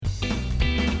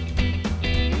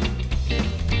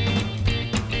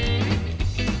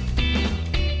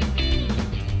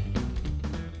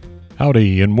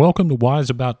Howdy, and welcome to Wise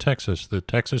About Texas, the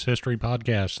Texas History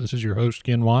Podcast. This is your host,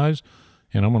 Ken Wise,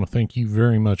 and I want to thank you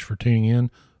very much for tuning in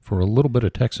for a little bit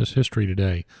of Texas history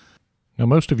today. Now,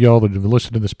 most of y'all that have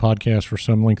listened to this podcast for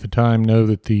some length of time know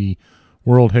that the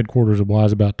world headquarters of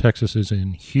Wise About Texas is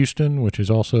in Houston, which is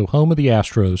also home of the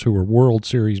Astros, who were World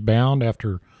Series bound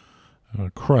after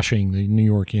crushing the New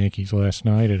York Yankees last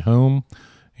night at home.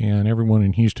 And everyone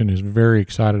in Houston is very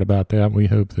excited about that. We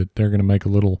hope that they're going to make a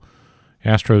little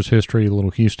Astros history, a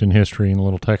little Houston history, and a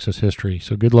little Texas history.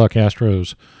 So good luck,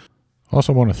 Astros.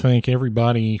 Also want to thank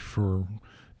everybody for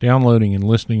downloading and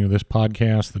listening to this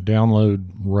podcast. The download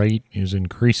rate is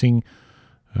increasing.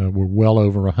 We're well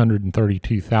over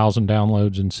 132,000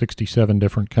 downloads in 67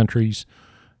 different countries.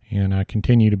 And I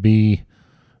continue to be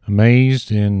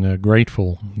amazed and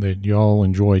grateful that y'all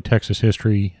enjoy Texas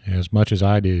history as much as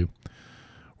I do.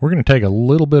 We're going to take a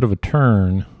little bit of a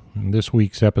turn in this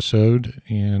week's episode,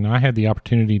 and I had the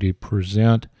opportunity to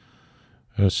present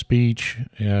a speech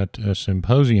at a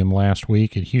symposium last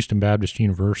week at Houston Baptist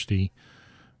University,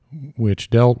 which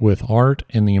dealt with art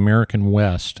in the American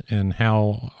West and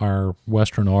how our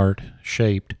Western art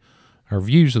shaped our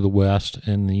views of the West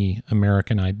and the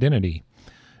American identity.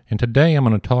 And today I'm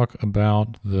going to talk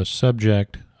about the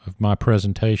subject of my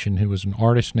presentation, who was an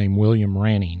artist named William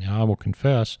Ranney. Now, I will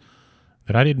confess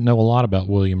that I didn't know a lot about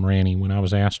William Ranney when I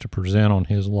was asked to present on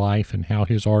his life and how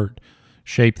his art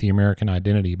shaped the American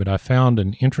identity, but I found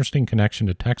an interesting connection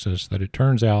to Texas that it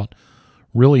turns out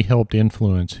really helped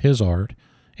influence his art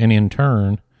and in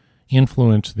turn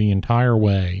influence the entire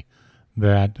way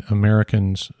that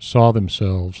Americans saw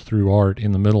themselves through art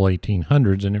in the middle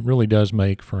 1800s, and it really does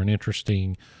make for an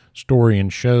interesting story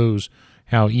and shows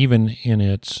how even in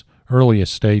its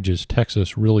earliest stages,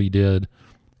 Texas really did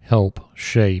help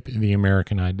shape the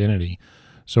American identity.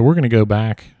 So we're going to go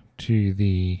back to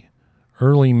the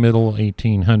early middle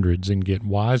 1800s and get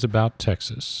wise about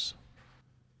Texas.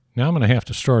 Now I'm going to have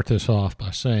to start this off by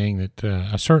saying that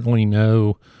I certainly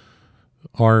know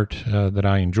art that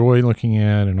I enjoy looking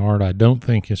at and art I don't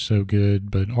think is so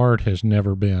good, but art has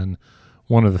never been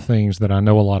one of the things that I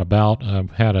know a lot about.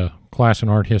 I've had a class in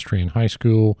art history in high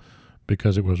school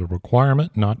because it was a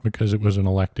requirement, not because it was an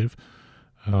elective.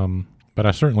 But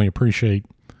I certainly appreciate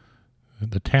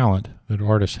the talent that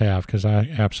artists have, because I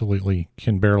absolutely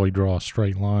can barely draw a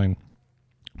straight line.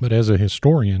 But as a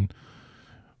historian,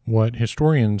 what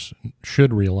historians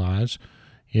should realize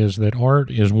is that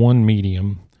art is one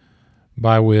medium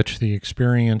by which the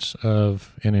experience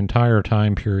of an entire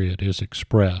time period is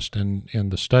expressed. And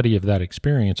the study of that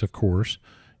experience, of course,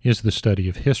 is the study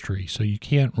of history. So you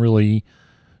can't really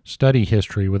study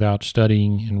history without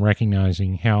studying and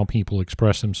recognizing how people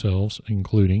express themselves,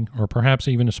 including, or perhaps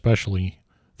even especially,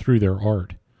 through their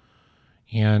art.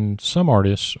 And some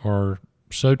artists are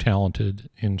so talented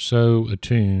and so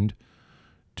attuned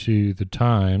to the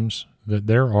times that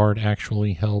their art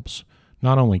actually helps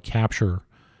not only capture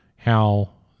how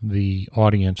the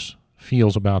audience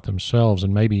feels about themselves,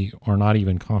 and maybe are not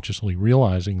even consciously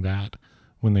realizing that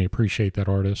when they appreciate that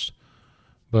artist,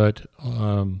 but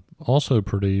also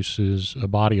produces a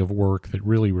body of work that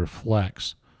really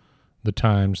reflects the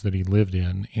times that he lived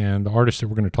in. And the artist that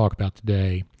we're going to talk about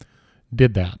today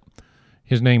did that.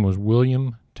 His name was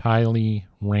William Tylee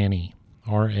Ranney,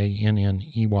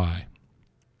 R-A-N-N-E-Y.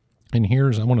 And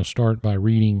I want to start by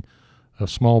reading a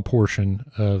small portion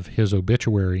of his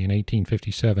obituary in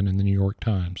 1857 in the New York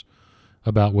Times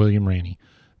about William Ranney.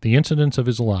 The incidents of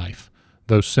his life,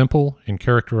 though simple and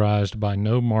characterized by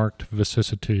no marked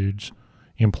vicissitudes,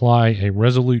 imply a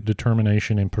resolute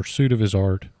determination in pursuit of his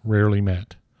art rarely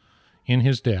met. In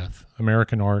his death,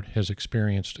 American art has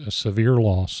experienced a severe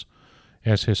loss,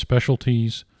 as his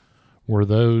specialties were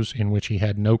those in which he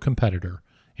had no competitor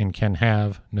and can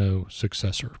have no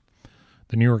successor.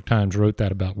 The New York Times wrote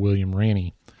that about William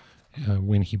Ranney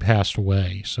when he passed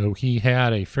away. So he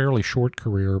had a fairly short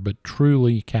career, but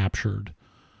truly captured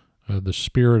the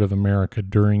spirit of America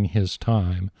during his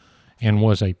time, and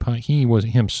he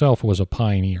himself was a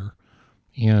pioneer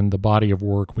in the body of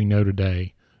work we know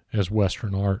today as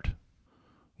Western art.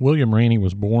 William Ranney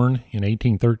was born in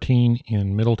 1813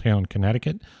 in Middletown,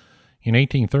 Connecticut. In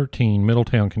 1813,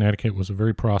 Middletown, Connecticut was a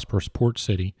very prosperous port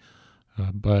city,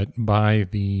 but by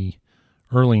the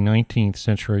early 19th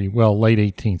century, late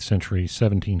 18th century,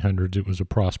 1700s, it was a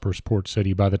prosperous port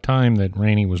city. By the time that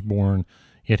Ranney was born,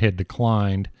 it had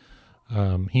declined.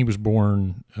 He was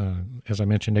born, as I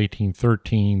mentioned,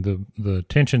 1813. The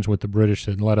tensions with the British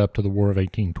that led up to the War of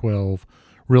 1812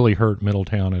 really hurt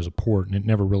Middletown as a port, and it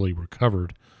never really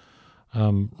recovered.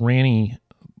 Ranney,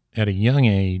 at a young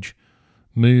age,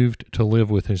 moved to live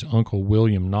with his uncle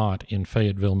William Knott in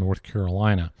Fayetteville, North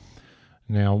Carolina.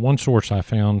 Now, one source I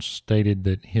found stated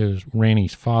that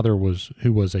Ranny's father,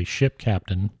 who was a ship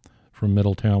captain from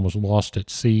Middletown, was lost at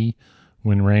sea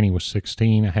when Ranny was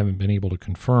 16. I haven't been able to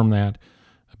confirm that,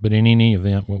 but in any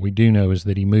event, what we do know is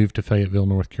that he moved to Fayetteville,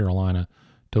 North Carolina,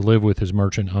 to live with his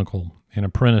merchant uncle and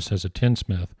apprentice as a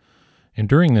tinsmith. And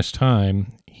during this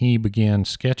time, he began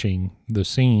sketching the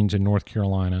scenes in North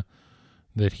Carolina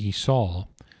that he saw.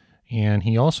 And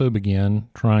he also began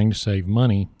trying to save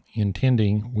money,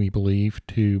 intending, we believe,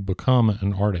 to become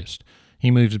an artist.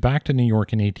 He moves back to New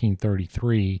York in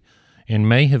 1833 and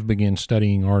may have begun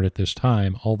studying art at this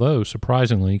time, although,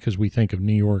 surprisingly, because we think of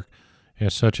New York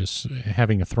as such as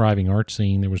having a thriving art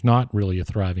scene, there was not really a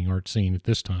thriving art scene at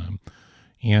this time,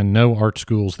 and no art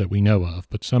schools that we know of.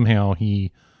 But somehow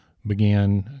he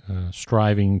began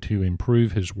striving to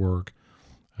improve his work.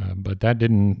 But that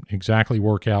didn't exactly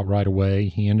work out right away.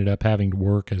 He ended up having to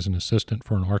work as an assistant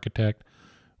for an architect,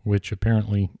 which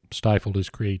apparently stifled his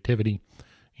creativity.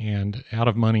 And out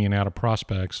of money and out of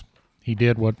prospects, he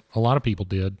did what a lot of people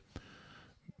did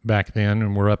back then,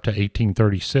 and we're up to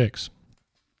 1836.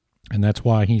 And that's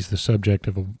why he's the subject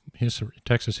of a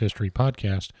Texas History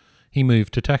podcast. He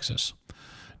moved to Texas.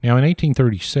 Now, in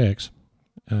 1836,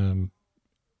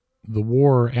 the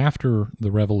war after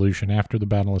the Revolution, after the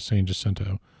Battle of San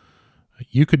Jacinto,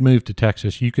 you could move to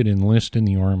Texas, you could enlist in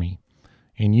the Army,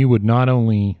 and you would not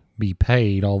only be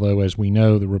paid, although as we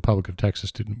know the Republic of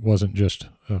Texas wasn't just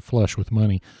flush with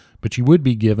money, but you would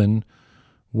be given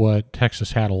what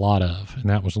Texas had a lot of, and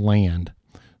that was land.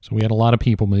 So we had a lot of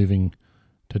people moving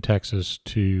to Texas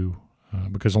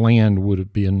because land would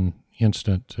have been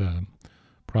instant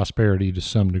prosperity to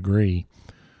some degree.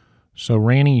 So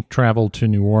Ranny traveled to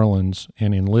New Orleans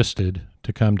and enlisted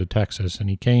to come to Texas, and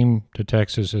he came to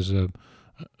Texas as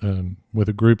with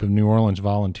a group of New Orleans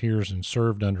volunteers and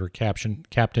served under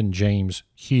Captain James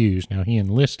Hughes. Now, he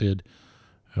enlisted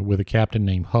with a captain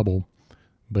named Hubble,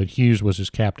 but Hughes was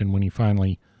his captain when he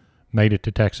finally made it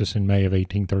to Texas in May of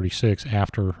 1836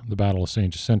 after the Battle of San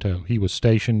Jacinto. He was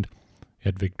stationed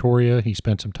at Victoria. He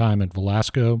spent some time at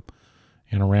Velasco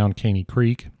and around Caney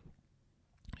Creek,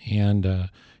 and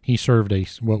he served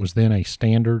what was then a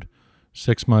standard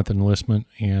 6-month enlistment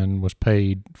and was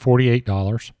paid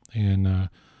 $48. And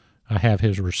I have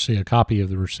a copy of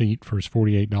the receipt for his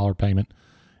 $48 payment,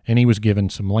 and he was given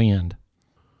some land.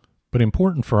 But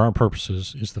important for our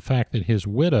purposes is the fact that his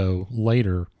widow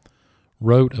later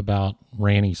wrote about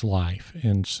Ranny's life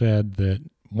and said that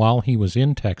while he was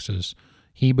in Texas,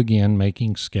 he began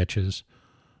making sketches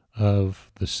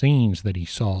of the scenes that he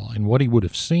saw and what he would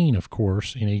have seen, of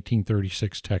course, in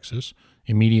 1836 Texas,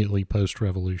 immediately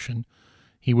post-revolution.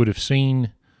 He would have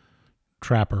seen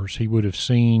trappers. He would have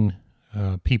seen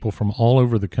people from all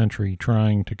over the country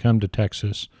trying to come to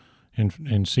Texas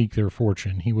and seek their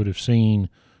fortune. He would have seen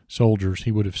soldiers.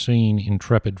 He would have seen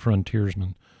intrepid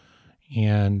frontiersmen.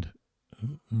 And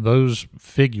those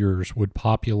figures would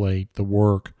populate the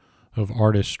work of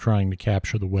artists trying to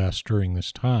capture the West during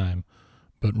this time.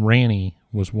 But Ranny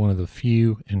was one of the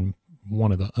few and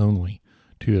one of the only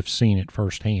to have seen it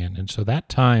firsthand. And so that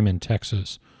time in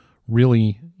Texas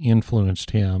really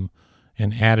influenced him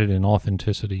and added an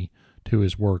authenticity to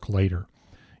his work later.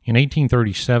 In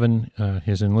 1837,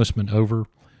 his enlistment over,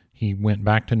 he went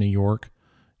back to New York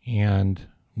and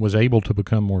was able to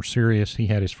become more serious. He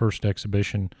had his first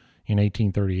exhibition in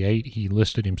 1838. He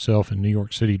listed himself in New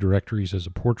York City directories as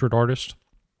a portrait artist.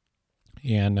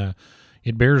 And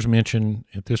it bears mention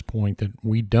at this point that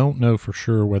we don't know for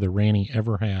sure whether Ranny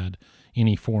ever had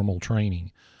any formal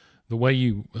training. The way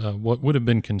what would have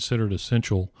been considered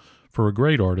essential for a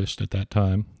great artist at that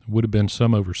time would have been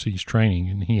some overseas training,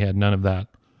 and he had none of that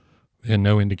and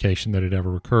no indication that it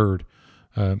ever occurred.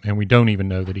 And we don't even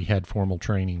know that he had formal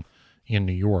training in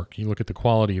New York. You look at the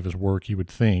quality of his work, you would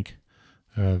think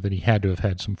that he had to have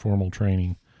had some formal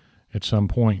training at some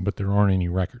point, but there aren't any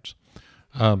records.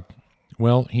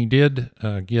 Well, he did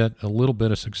get a little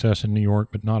bit of success in New York,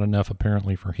 but not enough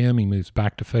apparently for him. He moves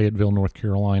back to Fayetteville, North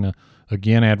Carolina,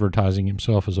 again advertising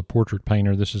himself as a portrait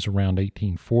painter. This is around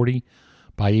 1840.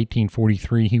 By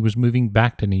 1843, he was moving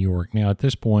back to New York. Now, at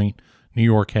this point, New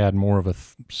York had more of a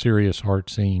serious art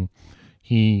scene.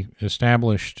 He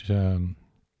established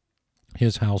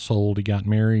his household. He got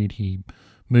married. He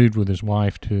moved with his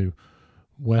wife to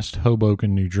West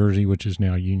Hoboken, New Jersey, which is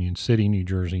now Union City, New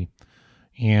Jersey.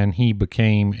 And he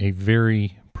became a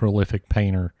very prolific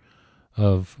painter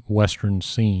of Western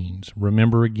scenes.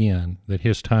 Remember again that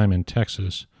his time in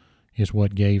Texas is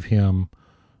what gave him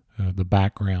the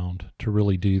background to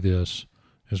really do this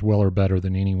as well or better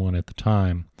than anyone at the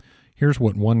time. Here's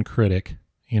what one critic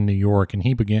in New York, and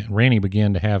Ranny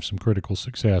began to have some critical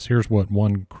success. Here's what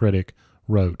one critic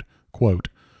wrote, quote,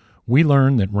 "We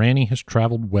learn that Ranney has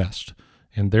traveled west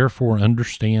and therefore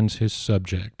understands his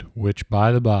subject, which,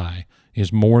 by the by,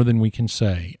 is more than we can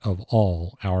say of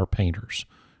all our painters."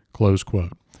 Close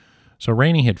quote. So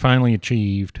Ranney had finally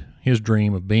achieved his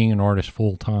dream of being an artist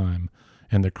full time,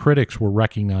 and the critics were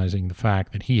recognizing the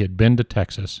fact that he had been to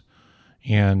Texas,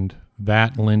 and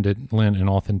that lent an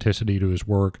authenticity to his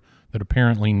work that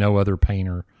apparently no other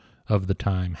painter of the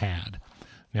time had.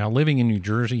 Now, living in New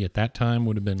Jersey at that time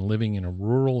would have been living in a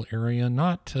rural area,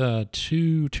 not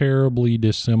too terribly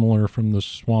dissimilar from the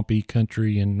swampy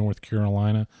country in North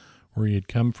Carolina where he had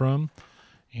come from.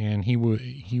 And he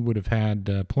would have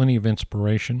had plenty of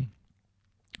inspiration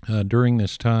during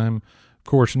this time. Of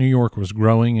course, New York was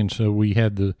growing, and so we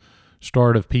had the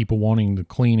start of people wanting the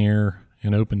clean air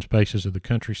and open spaces of the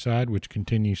countryside, which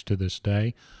continues to this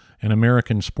day. And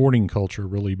American sporting culture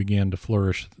really began to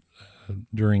flourish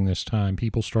during this time.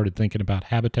 People started thinking about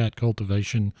habitat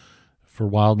cultivation for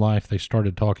wildlife. They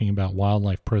started talking about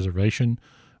wildlife preservation.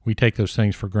 We take those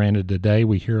things for granted today.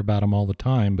 We hear about them all the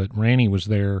time, but Ranney was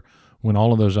there when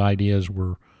all of those ideas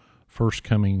were first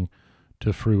coming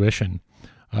to fruition.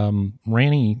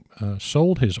 Ranney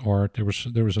sold his art. There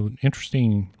was an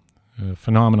interesting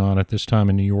phenomenon at this time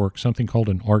in New York, something called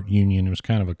an art union. It was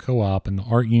kind of a co-op, and the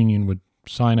art union would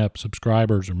sign up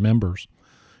subscribers or members,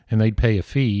 and they'd pay a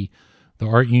fee. The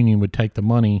art union would take the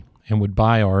money and would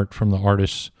buy art from the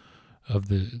artists of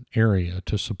the area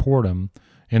to support them.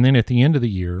 And then at the end of the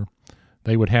year,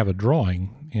 they would have a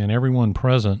drawing, and everyone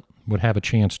present would have a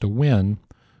chance to win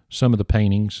some of the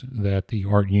paintings that the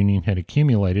art union had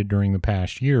accumulated during the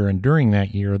past year. And during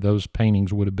that year, those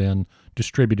paintings would have been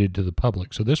distributed to the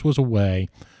public. So this was a way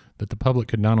that the public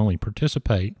could not only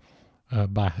participate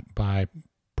by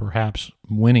perhaps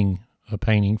winning a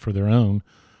painting for their own,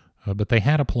 but they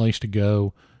had a place to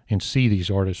go and see these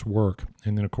artists' work.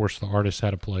 And then, of course, the artists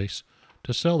had a place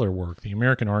to sell their work. The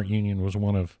American Art Union was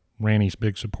one of Ranney's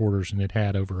big supporters, and it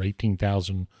had over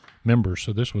 18,000 members,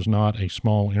 so this was not a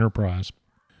small enterprise.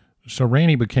 So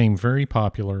Ranney became very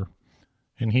popular,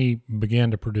 and he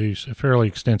began to produce a fairly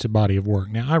extensive body of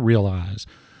work. Now, I realize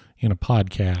in a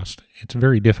podcast it's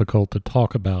very difficult to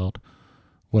talk about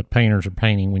what painters are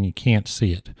painting when you can't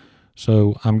see it.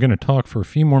 So I'm going to talk for a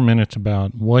few more minutes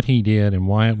about what he did and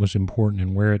why it was important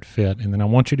and where it fit. And then I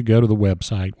want you to go to the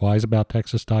website,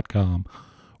 wiseabouttexas.com,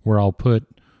 where I'll put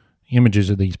images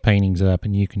of these paintings up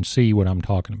and you can see what I'm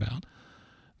talking about.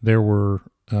 There were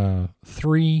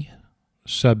three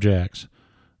subjects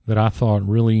that I thought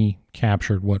really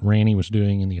captured what Ranney was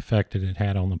doing and the effect that it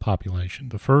had on the population.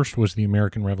 The first was the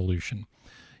American Revolution.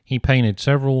 He painted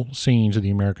several scenes of the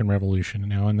American Revolution.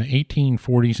 Now, in the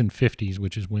 1840s and 50s,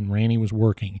 which is when Ranney was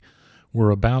working,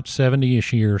 we're about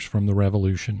 70-ish years from the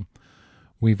Revolution.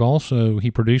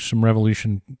 He produced some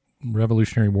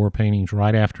Revolutionary War paintings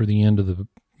right after the end of the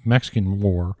Mexican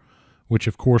War, which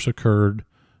of course occurred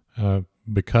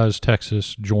because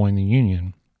Texas joined the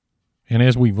Union. And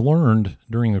as we've learned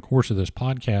during the course of this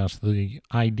podcast, the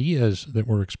ideas that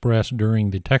were expressed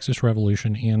during the Texas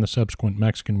Revolution and the subsequent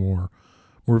Mexican War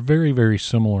were very, very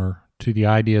similar to the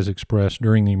ideas expressed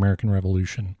during the American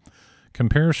Revolution.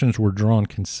 Comparisons were drawn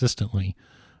consistently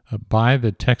by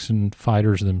the Texan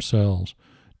fighters themselves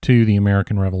to the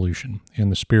American Revolution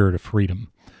and the spirit of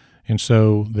freedom. And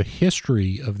so the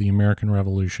history of the American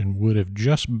Revolution would have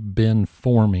just been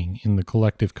forming in the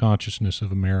collective consciousness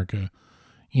of America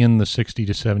in the 60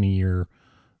 to 70 year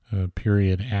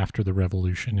period after the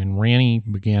Revolution. And Ranney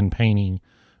began painting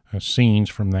scenes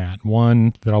from that.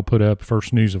 One that I'll put up,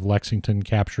 First News of Lexington,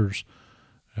 captures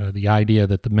the idea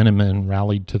that the Minutemen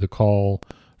rallied to the call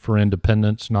for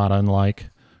independence, not unlike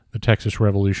the Texas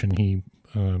Revolution he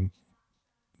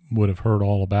would have heard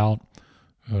all about.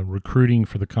 Recruiting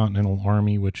for the Continental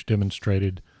Army, which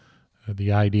demonstrated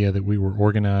the idea that we were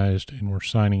organized and were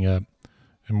signing up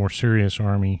a more serious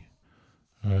army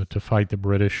to fight the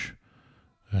British.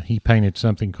 He painted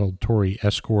something called Tory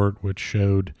Escort, which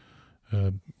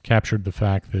captured the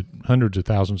fact that hundreds of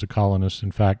thousands of colonists,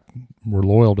 in fact, were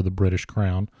loyal to the British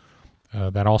Crown.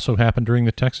 That also happened during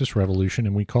the Texas Revolution,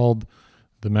 and we called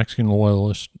the Mexican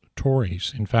loyalists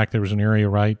Tories. In fact, there was an area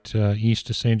right east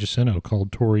of San Jacinto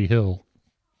called Tory Hill.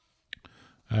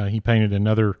 He painted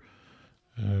another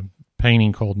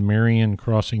painting called Marion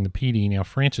Crossing the Pedee. Now,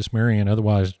 Francis Marion,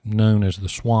 otherwise known as the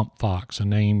Swamp Fox, a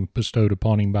name bestowed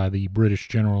upon him by the British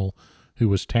general who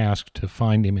was tasked to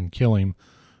find him and kill him.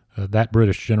 That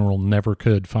British general never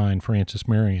could find Francis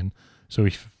Marion, so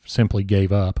he simply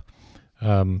gave up.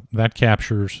 That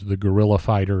captures the guerrilla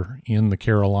fighter in the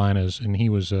Carolinas, and he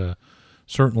was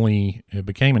certainly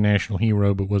became a national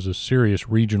hero, but was a serious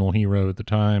regional hero at the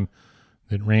time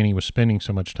that Ranny was spending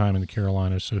so much time in the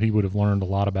Carolinas, so he would have learned a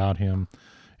lot about him.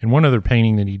 And one other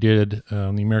painting that he did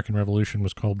on the American Revolution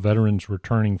was called Veterans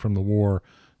Returning from the War,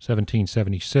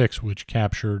 1776, which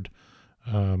captured,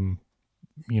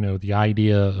 the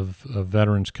idea of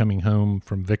veterans coming home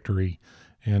from victory,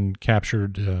 and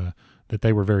captured that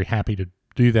they were very happy to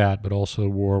do that, but also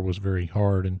war was very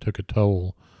hard and took a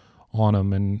toll on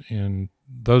them. And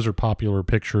those are popular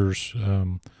pictures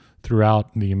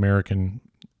throughout the American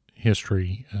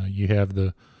history. You have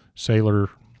the sailor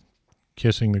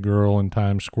kissing the girl in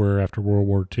Times Square after World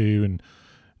War II, and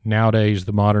nowadays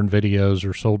the modern videos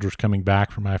are soldiers coming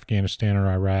back from Afghanistan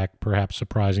or Iraq, perhaps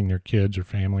surprising their kids or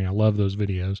family. I love those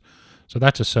videos. So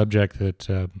that's a subject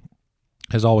that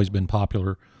has always been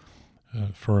popular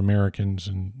for Americans,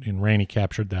 and Ranny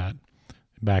captured that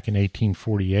back in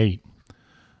 1848.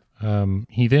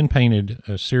 He then painted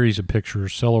a series of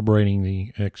pictures celebrating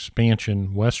the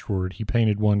expansion westward. He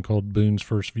painted one called Boone's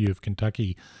First View of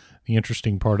Kentucky. The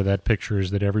interesting part of that picture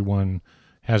is that everyone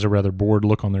has a rather bored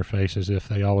look on their face, as if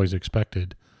they always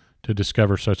expected to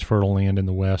discover such fertile land in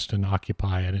the West and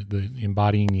occupy it,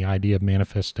 embodying the idea of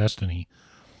manifest destiny.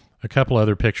 A couple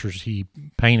other pictures he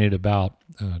painted about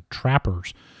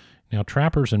trappers. Now,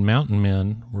 trappers and mountain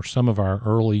men were some of our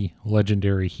early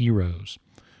legendary heroes,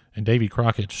 and Davy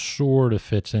Crockett sort of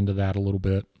fits into that a little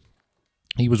bit.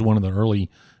 He was one of the early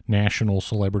national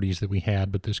celebrities that we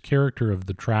had, but this character of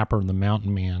the trapper and the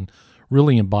mountain man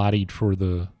really embodied for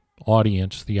the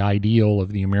audience the ideal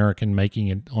of the American making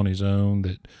it on his own,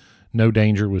 that no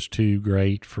danger was too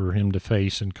great for him to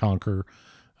face and conquer.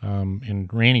 And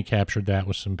Ranny captured that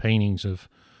with some paintings of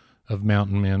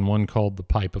mountain men, one called The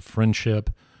Pipe of Friendship,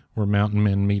 where mountain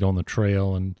men meet on the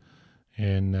trail and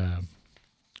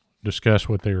discuss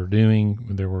what they were doing.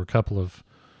 There were a couple of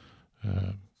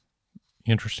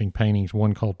interesting paintings,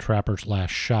 one called Trapper's Last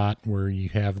Shot, where you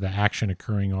have the action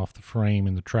occurring off the frame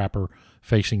and the trapper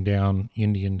facing down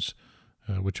Indians,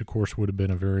 which of course would have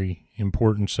been a very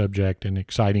important subject and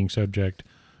exciting subject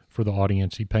for the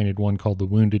audience. He painted one called The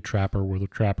Wounded Trapper, where the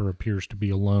trapper appears to be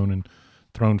alone and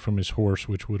thrown from his horse,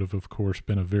 which would have, of course,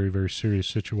 been a very, very serious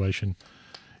situation.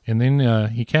 And then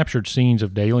he captured scenes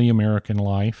of daily American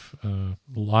life,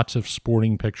 lots of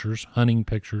sporting pictures, hunting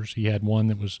pictures. He had one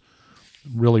that was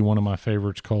really one of my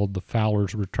favorites called The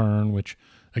Fowler's Return, which,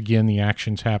 again, the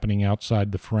action's happening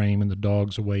outside the frame and the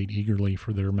dogs await eagerly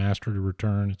for their master to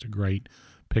return. It's a great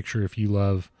picture if you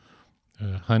love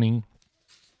hunting.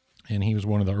 And he was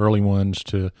one of the early ones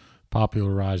to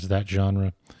popularize that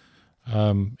genre.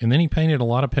 And then he painted a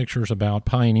lot of pictures about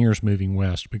pioneers moving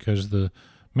west, because the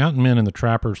mountain men and the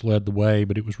trappers led the way,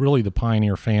 but it was really the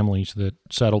pioneer families that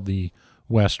settled the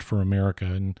West for America.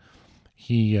 And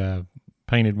he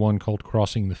painted one called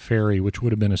Crossing the Ferry, which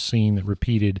would have been a scene that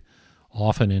repeated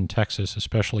often in Texas,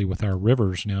 especially with our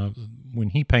rivers. Now,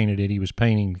 when he painted it, he was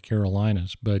painting the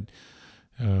Carolinas, but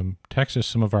Texas,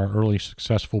 some of our early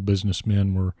successful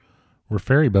businessmen were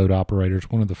ferry boat operators.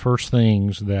 One of the first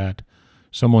things that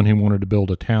someone who wanted to build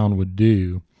a town would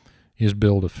do is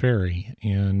build a ferry.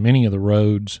 And many of the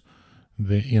roads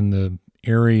in the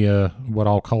area, what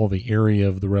I'll call the area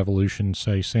of the Revolution,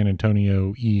 say San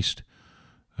Antonio east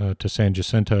to San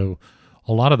Jacinto,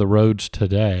 a lot of the roads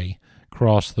today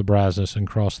cross the Brazos and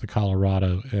cross the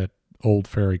Colorado at old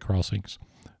ferry crossings.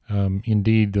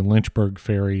 Indeed, the Lynchburg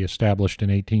Ferry, established in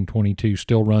 1822,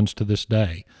 still runs to this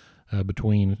day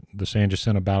between the San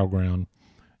Jacinto Battleground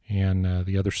and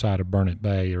the other side of Burnett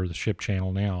Bay, or the ship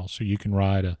channel now. So you can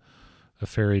ride a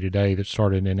ferry today that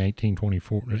started in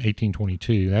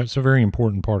 1822. That's a very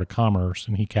important part of commerce,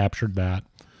 and he captured that.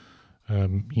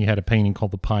 He had a painting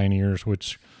called The Pioneers,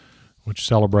 which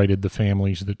celebrated the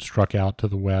families that struck out to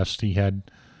the west. He had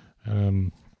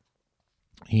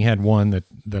one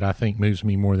that I think moves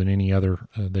me more than any other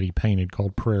that he painted,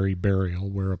 called Prairie Burial,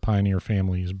 where a pioneer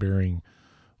family is burying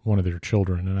one of their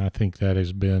children. And I think that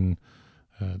has been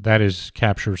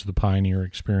captures the pioneer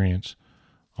experience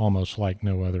almost like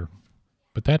no other.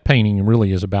 But that painting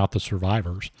really is about the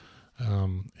survivors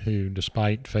who,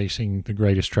 despite facing the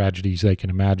greatest tragedies they can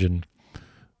imagine,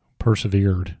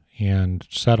 persevered and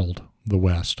settled the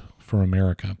West for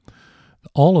America.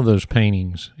 All of those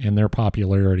paintings and their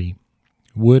popularity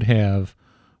would have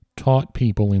taught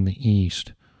people in the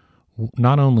East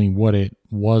not only what it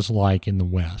was like in the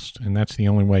West, and that's the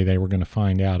only way they were going to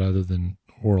find out other than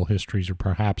oral histories or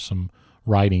perhaps some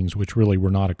writings, which really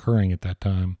were not occurring at that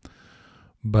time,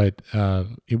 but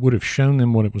it would have shown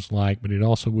them what it was like, but it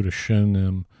also would have shown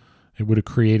them, it would have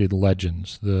created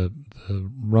legends, the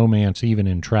romance even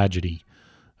in tragedy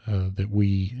that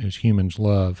we as humans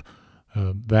love.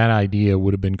 that idea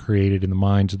would have been created in the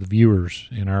minds of the viewers,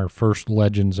 and our first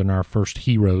legends and our first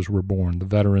heroes were born, the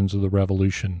veterans of the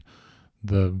Revolution,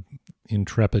 the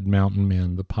intrepid mountain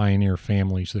men, the pioneer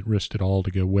families that risked it all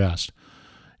to go west.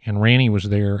 And Ranny was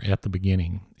there at the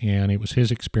beginning, and it was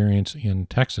his experience in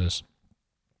Texas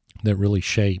that really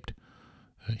shaped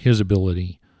his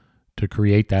ability to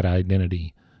create that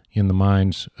identity in the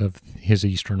minds of his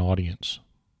Eastern audience.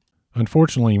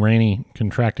 Unfortunately, Ranny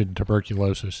contracted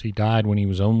tuberculosis. He died when he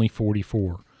was only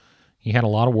 44. He had a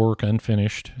lot of work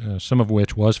unfinished, some of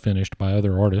which was finished by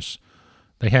other artists.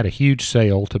 They had a huge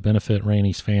sale to benefit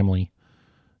Ranny's family,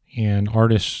 and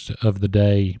artists of the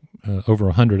day, over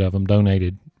 100 of them,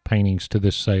 donated paintings to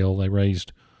this sale. They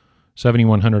raised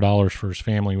 $7,100 for his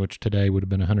family, which today would have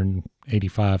been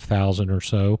 $185,000 or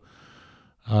so.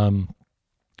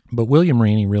 But William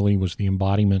Ranny really was the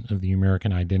embodiment of the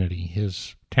American identity.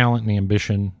 His talent and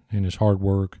ambition and his hard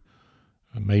work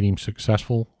made him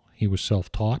successful. He was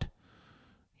self-taught,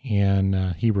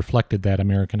 and he reflected that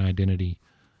American identity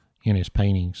in his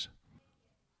paintings.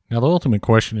 Now, the ultimate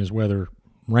question is whether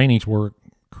Ranny's work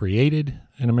created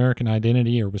an American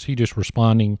identity, or was he just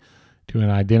responding to an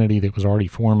identity that was already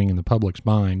forming in the public's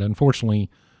mind? Unfortunately,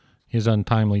 his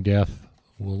untimely death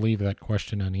will leave that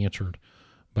question unanswered.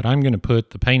 But I'm going to put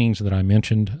the paintings that I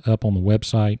mentioned up on the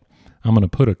website. I'm going to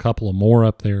put a couple of more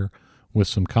up there with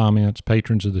some comments.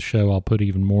 Patrons of the show, I'll put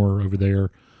even more over there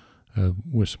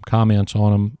with some comments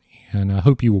on them. And I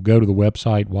hope you will go to the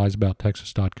website,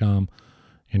 wiseabouttexas.com,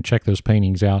 and check those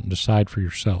paintings out and decide for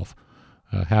yourself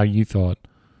how you thought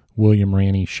William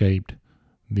Ranny shaped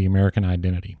the American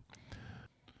identity.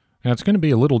 Now, it's going to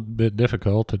be a little bit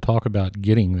difficult to talk about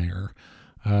getting there.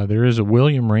 There is a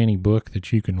William Ranny book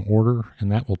that you can order,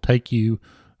 and that will take you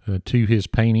to his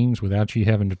paintings without you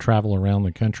having to travel around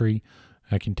the country.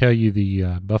 I can tell you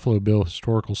the Buffalo Bill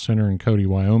Historical Center in Cody,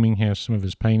 Wyoming has some of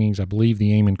his paintings. I believe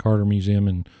the Amon Carter Museum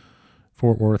in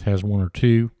Fort Worth has one or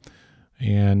two,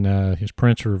 and his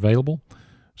prints are available.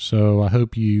 So I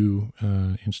hope you,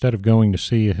 instead of going to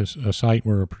see a site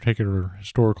where a particular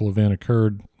historical event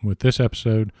occurred with this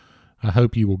episode, I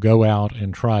hope you will go out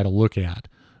and try to look at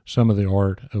some of the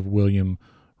art of William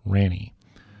Ranny.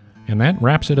 And that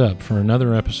wraps it up for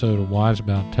another episode of Wise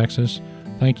About Texas.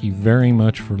 Thank you very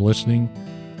much for listening.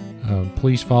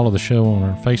 Please follow the show on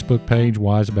our Facebook page,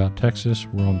 Wise About Texas.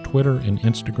 We're on Twitter and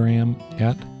Instagram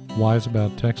at Wise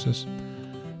About Texas.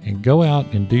 And go out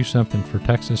and do something for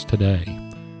Texas today.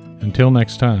 Until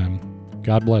next time,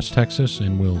 God bless Texas,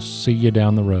 and we'll see you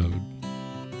down the road.